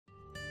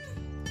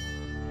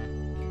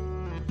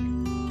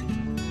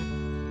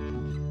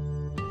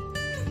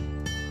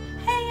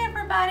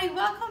everybody,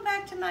 welcome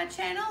back to my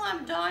channel.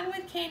 I'm Dawn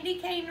with Candy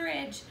Cane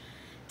Ridge.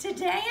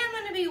 Today I'm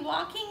going to be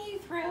walking you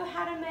through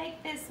how to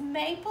make this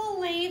maple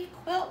leaf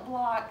quilt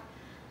block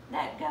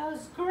that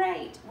goes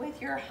great with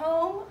your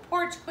home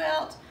porch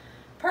quilt.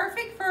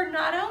 Perfect for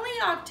not only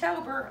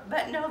October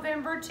but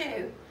November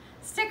too.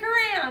 Stick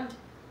around.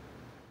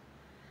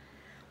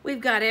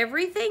 We've got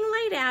everything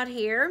laid out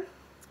here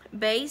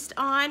based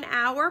on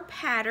our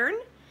pattern,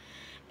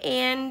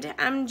 and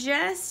I'm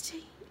just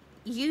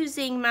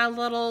using my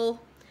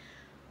little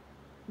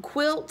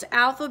quilt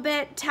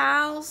alphabet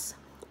tiles.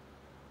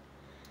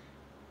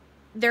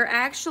 They're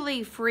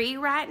actually free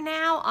right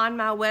now on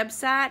my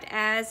website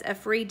as a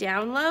free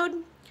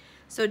download.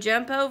 So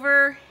jump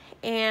over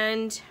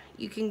and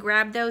you can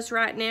grab those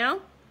right now.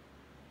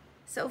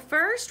 So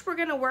first we're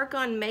gonna work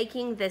on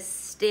making the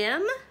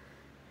stem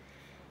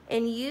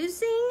and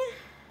using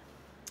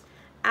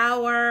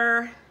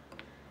our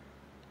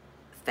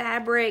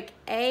fabric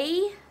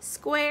A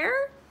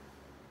square.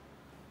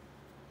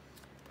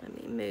 Let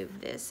me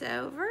move this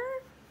over.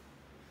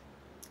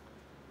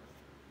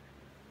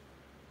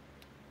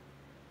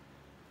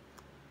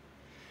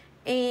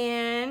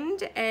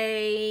 And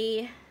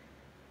a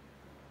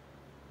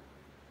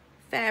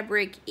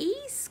fabric E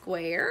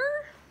square.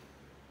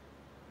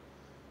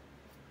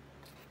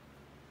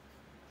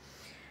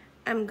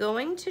 I'm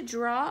going to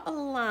draw a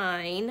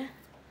line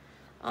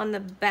on the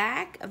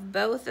back of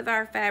both of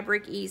our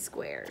fabric E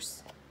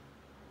squares.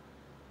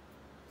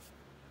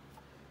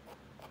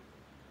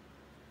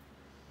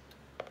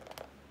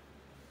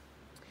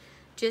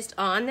 Just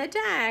on the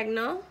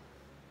diagonal.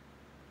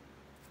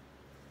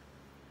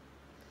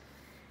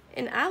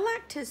 And I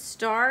like to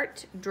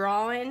start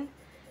drawing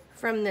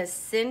from the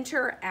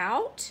center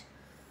out,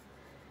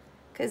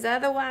 because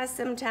otherwise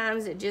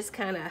sometimes it just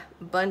kind of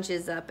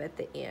bunches up at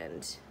the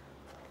end.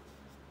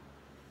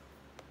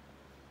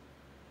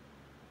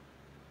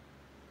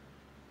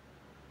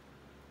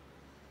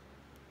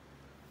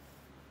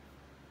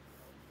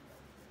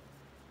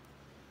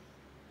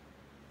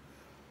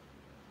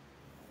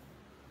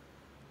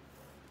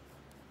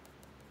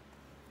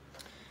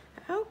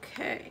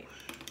 Okay,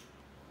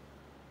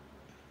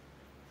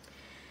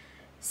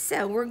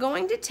 so we're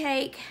going to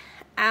take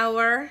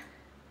our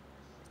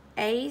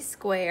A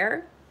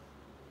square,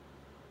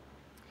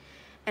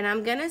 and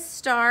I'm going to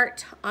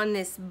start on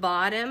this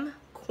bottom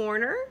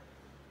corner,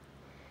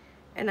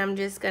 and I'm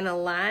just going to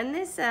line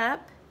this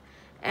up,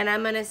 and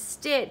I'm going to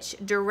stitch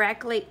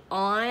directly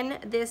on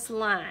this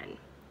line.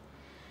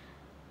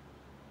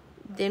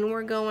 Then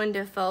we're going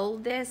to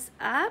fold this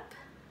up,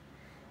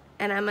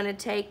 and I'm going to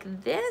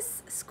take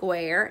this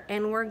square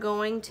and we're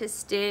going to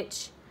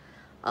stitch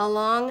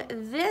along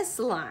this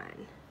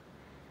line.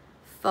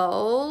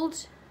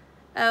 Fold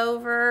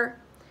over.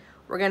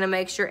 We're going to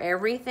make sure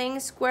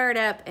everything's squared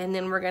up, and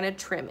then we're going to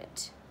trim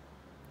it.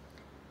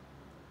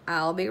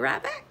 I'll be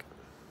right back.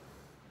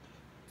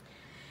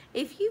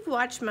 If you've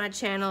watched my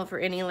channel for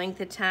any length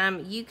of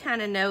time, you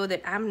kind of know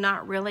that I'm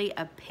not really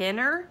a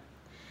pinner.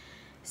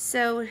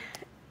 So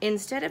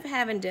instead of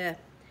having to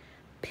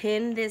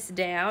pin this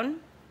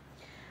down,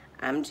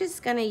 I'm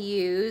just gonna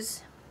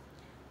use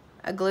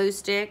a glue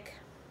stick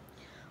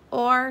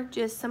or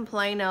just some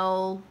plain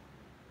old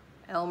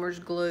Elmer's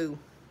glue,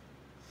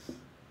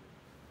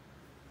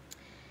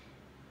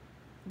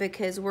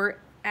 because we're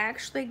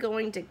actually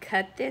going to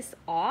cut this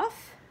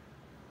off.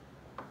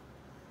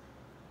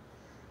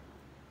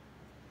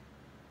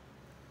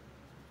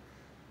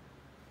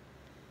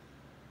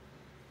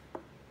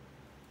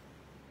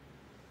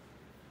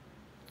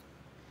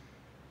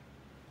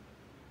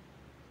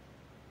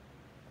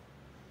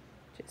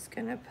 Just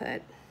gonna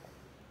put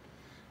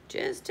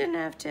just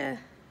enough to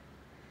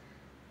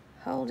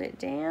hold it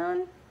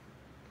down.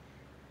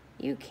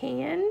 You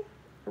can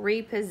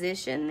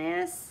reposition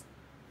this.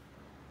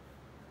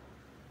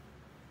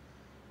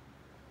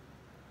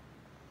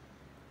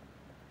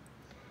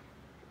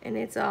 And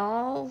it's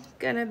all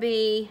gonna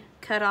be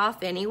cut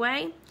off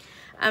anyway.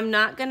 I'm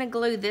not gonna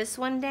glue this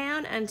one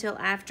down until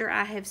after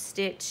I have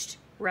stitched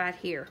right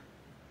here.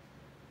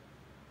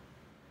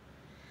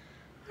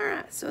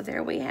 Alright, so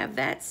there we have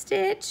that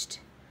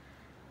stitched.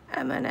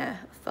 I'm gonna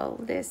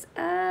fold this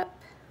up.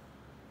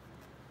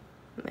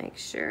 Make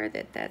sure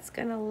that that's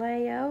gonna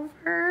lay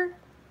over.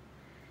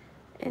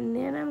 And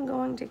then I'm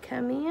going to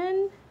come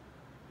in.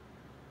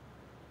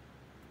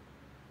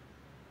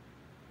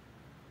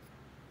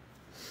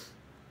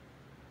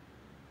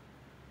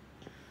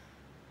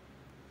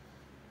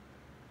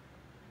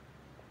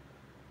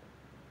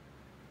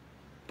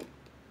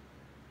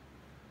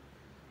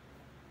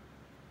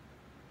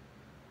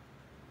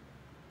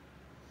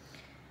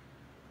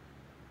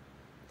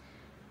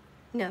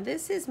 Now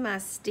this is my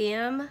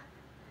stem,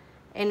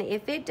 and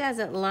if it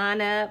doesn't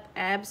line up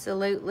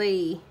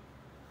absolutely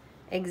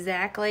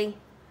exactly,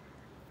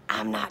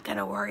 I'm not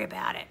gonna worry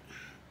about it.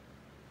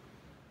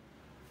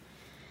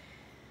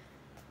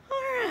 All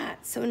right,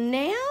 so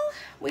now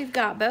we've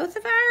got both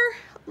of our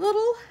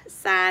little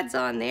sides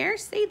on there.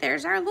 See,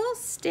 there's our little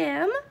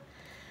stem.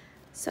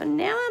 So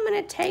now I'm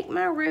gonna take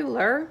my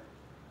ruler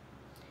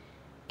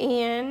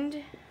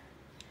And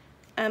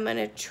I'm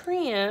gonna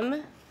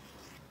trim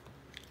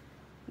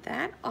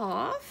that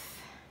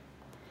off.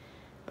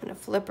 I'm gonna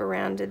flip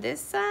around to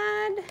this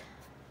side.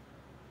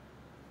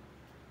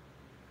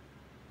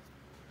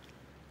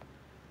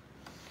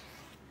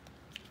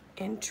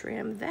 And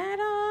trim that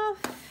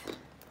off.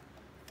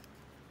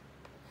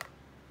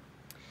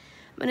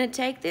 I'm gonna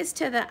take this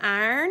to the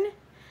iron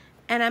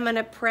and I'm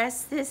gonna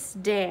press this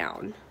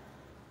down.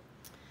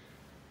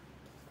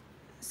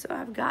 So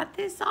I've got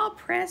this all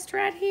pressed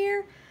right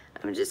here.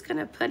 I'm just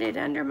gonna put it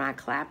under my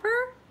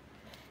clapper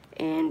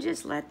and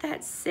just let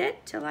that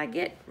sit till I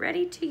get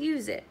ready to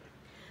use it.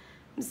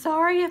 I'm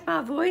sorry if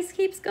my voice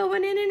keeps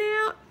going in and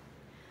out.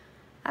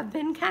 I've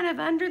been kind of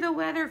under the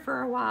weather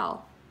for a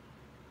while.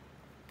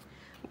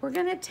 We're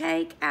gonna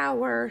take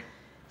our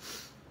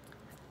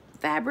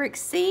fabric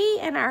C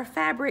and our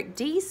fabric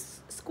D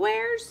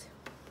squares.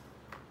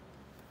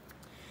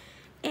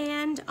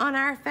 And on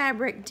our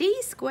fabric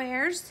D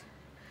squares,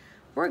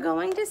 we're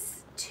going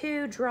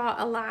to draw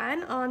a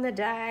line on the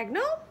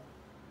diagonal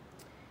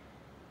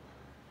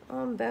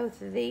on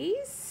both of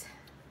these.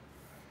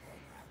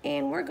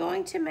 And we're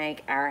going to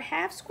make our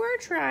half square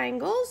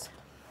triangles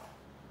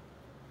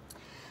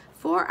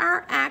for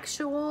our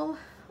actual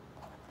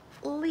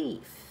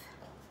leaf.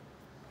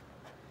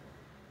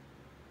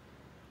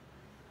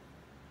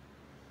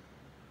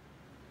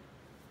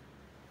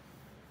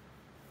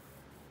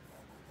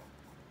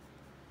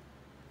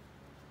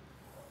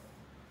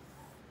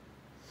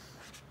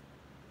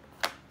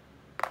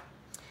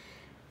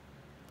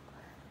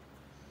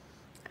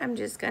 I'm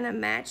just gonna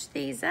match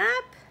these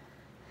up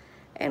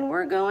and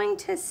we're going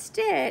to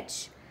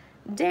stitch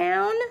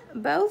down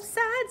both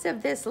sides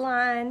of this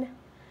line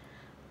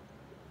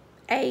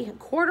a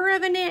 1/4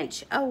 of an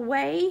inch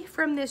away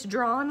from this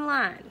drawn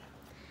line.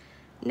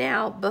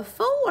 Now,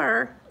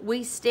 before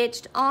we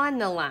stitched on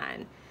the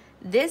line,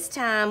 this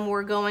time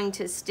we're going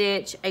to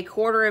stitch a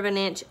 1/4 of an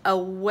inch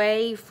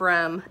away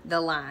from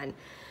the line.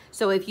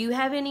 So if you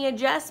have any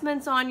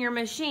adjustments on your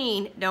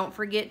machine, don't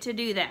forget to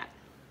do that.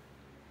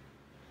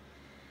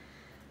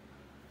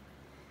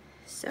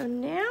 So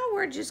now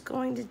we're just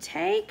going to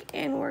take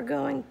and we're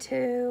going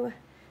to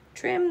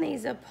trim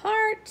these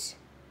apart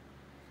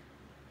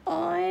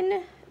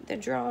on the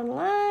drawn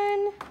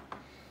line.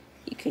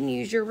 You can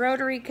use your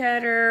rotary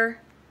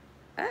cutter,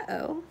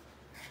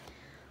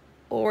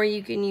 or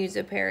you can use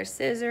a pair of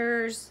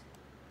scissors.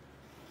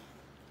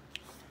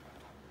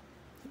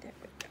 There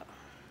we go.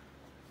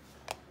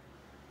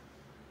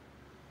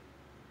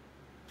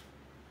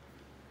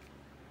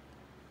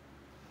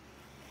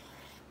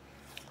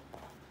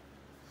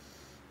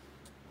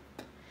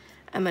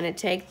 I'm going to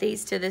take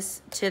these to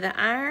the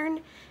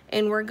iron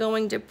and we're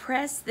going to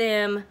press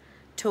them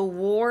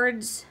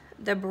towards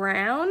the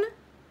brown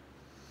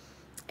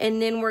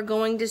and then we're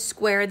going to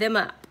square them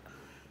up.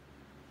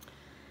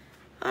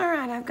 All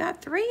right, I've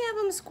got 3 of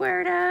them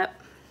squared up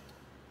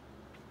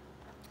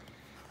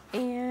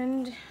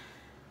and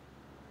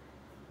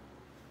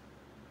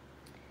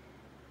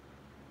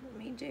let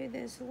me do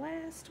this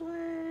last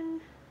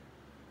one.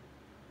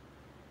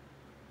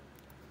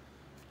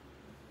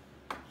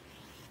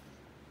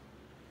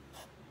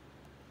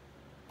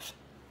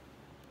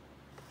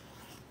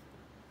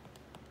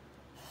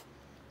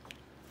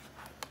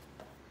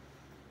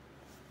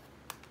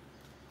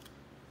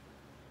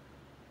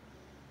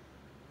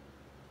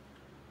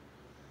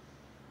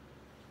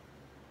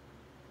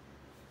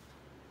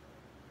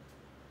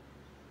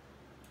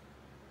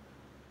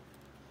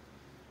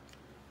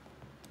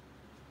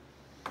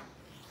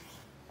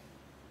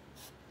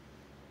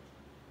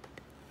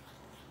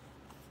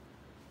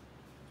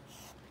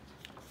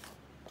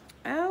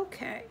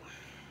 Okay.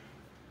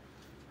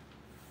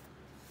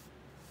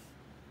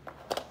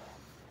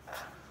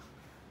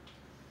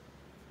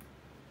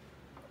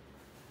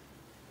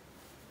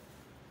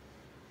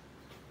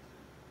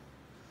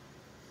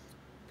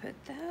 Put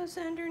those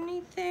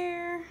underneath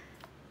there.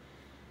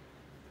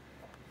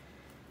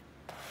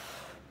 I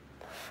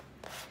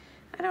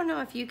don't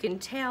know if you can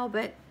tell,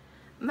 but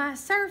my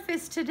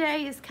surface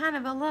today is kind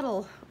of a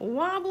little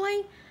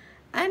wobbly.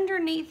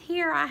 Underneath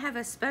here, I have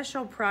a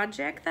special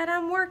project that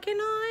I'm working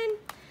on.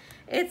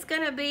 It's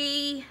gonna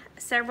be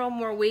several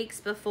more weeks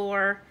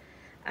before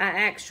I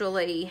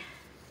actually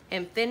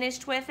am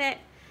finished with it.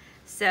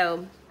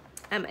 So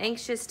I'm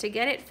anxious to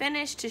get it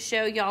finished to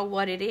show y'all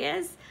what it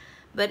is,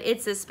 but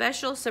it's a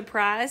special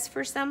surprise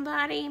for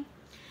somebody.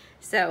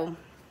 So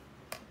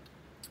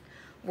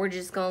we're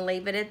just gonna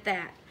leave it at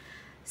that.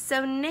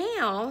 So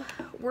now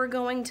we're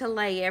going to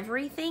lay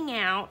everything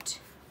out.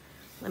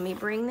 Let me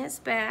bring this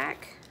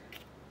back.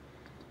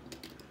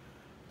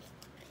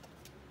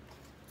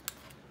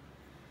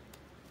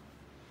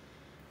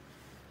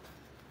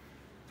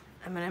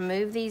 I'm gonna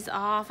move these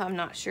off. I'm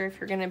not sure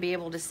if you're gonna be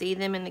able to see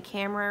them in the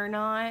camera or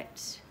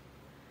not.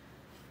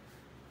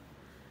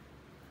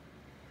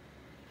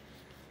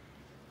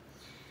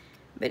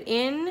 But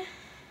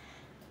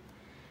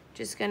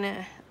just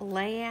gonna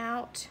lay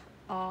out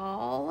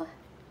all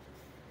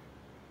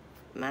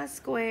my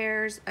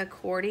squares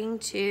according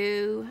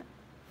to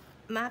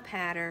my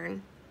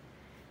pattern.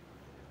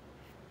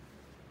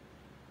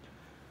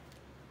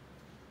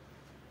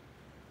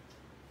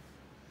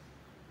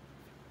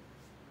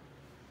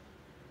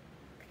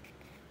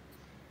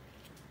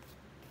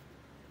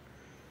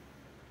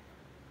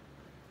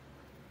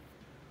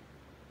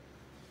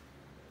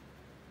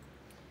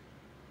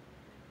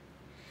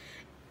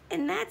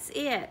 And that's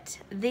it.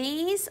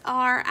 These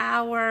are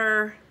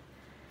our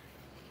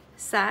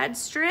side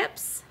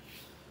strips.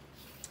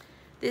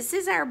 This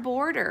is our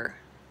border.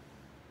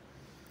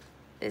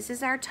 This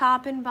is our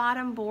top and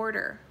bottom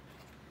border.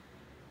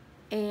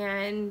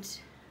 And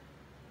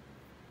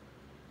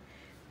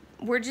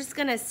we're just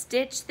gonna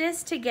stitch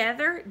this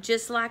together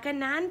just like a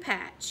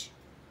 9-patch.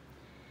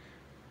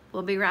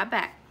 We'll be right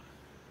back.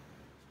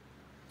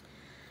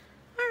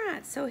 All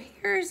right, so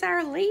here's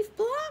our leaf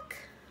block.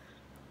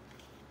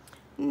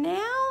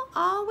 Now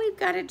all we've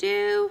got to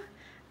do,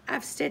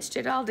 I've stitched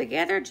it all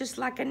together just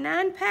like a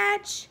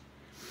 9-patch.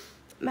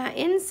 My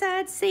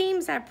inside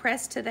seams I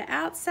press to the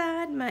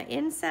outside. My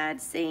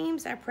inside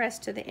seams I press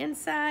to the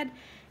inside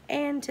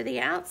and to the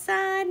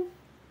outside.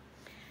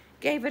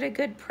 Gave it a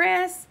good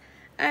press.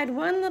 I had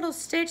one little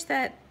stitch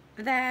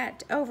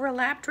that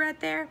overlapped right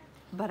there,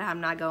 but I'm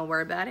not going to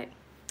worry about it.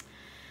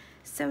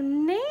 So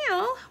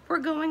now we're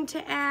going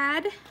to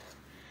add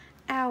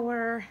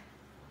our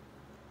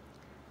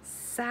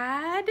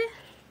side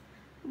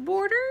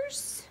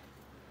borders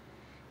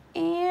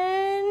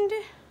and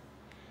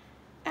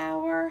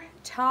our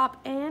top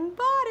and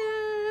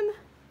bottom.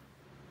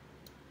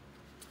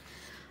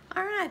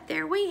 All right,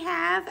 there we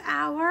have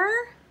our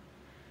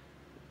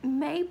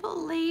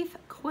maple leaf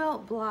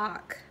quilt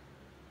block.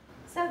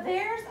 So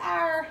there's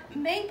our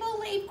maple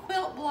leaf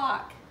quilt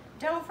block.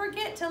 Don't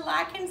forget to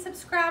like and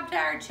subscribe to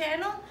our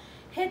channel.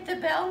 Hit the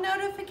bell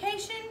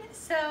notification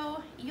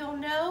so you'll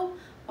know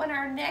when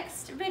our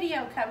next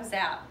video comes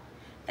out.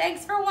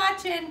 Thanks for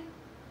watching.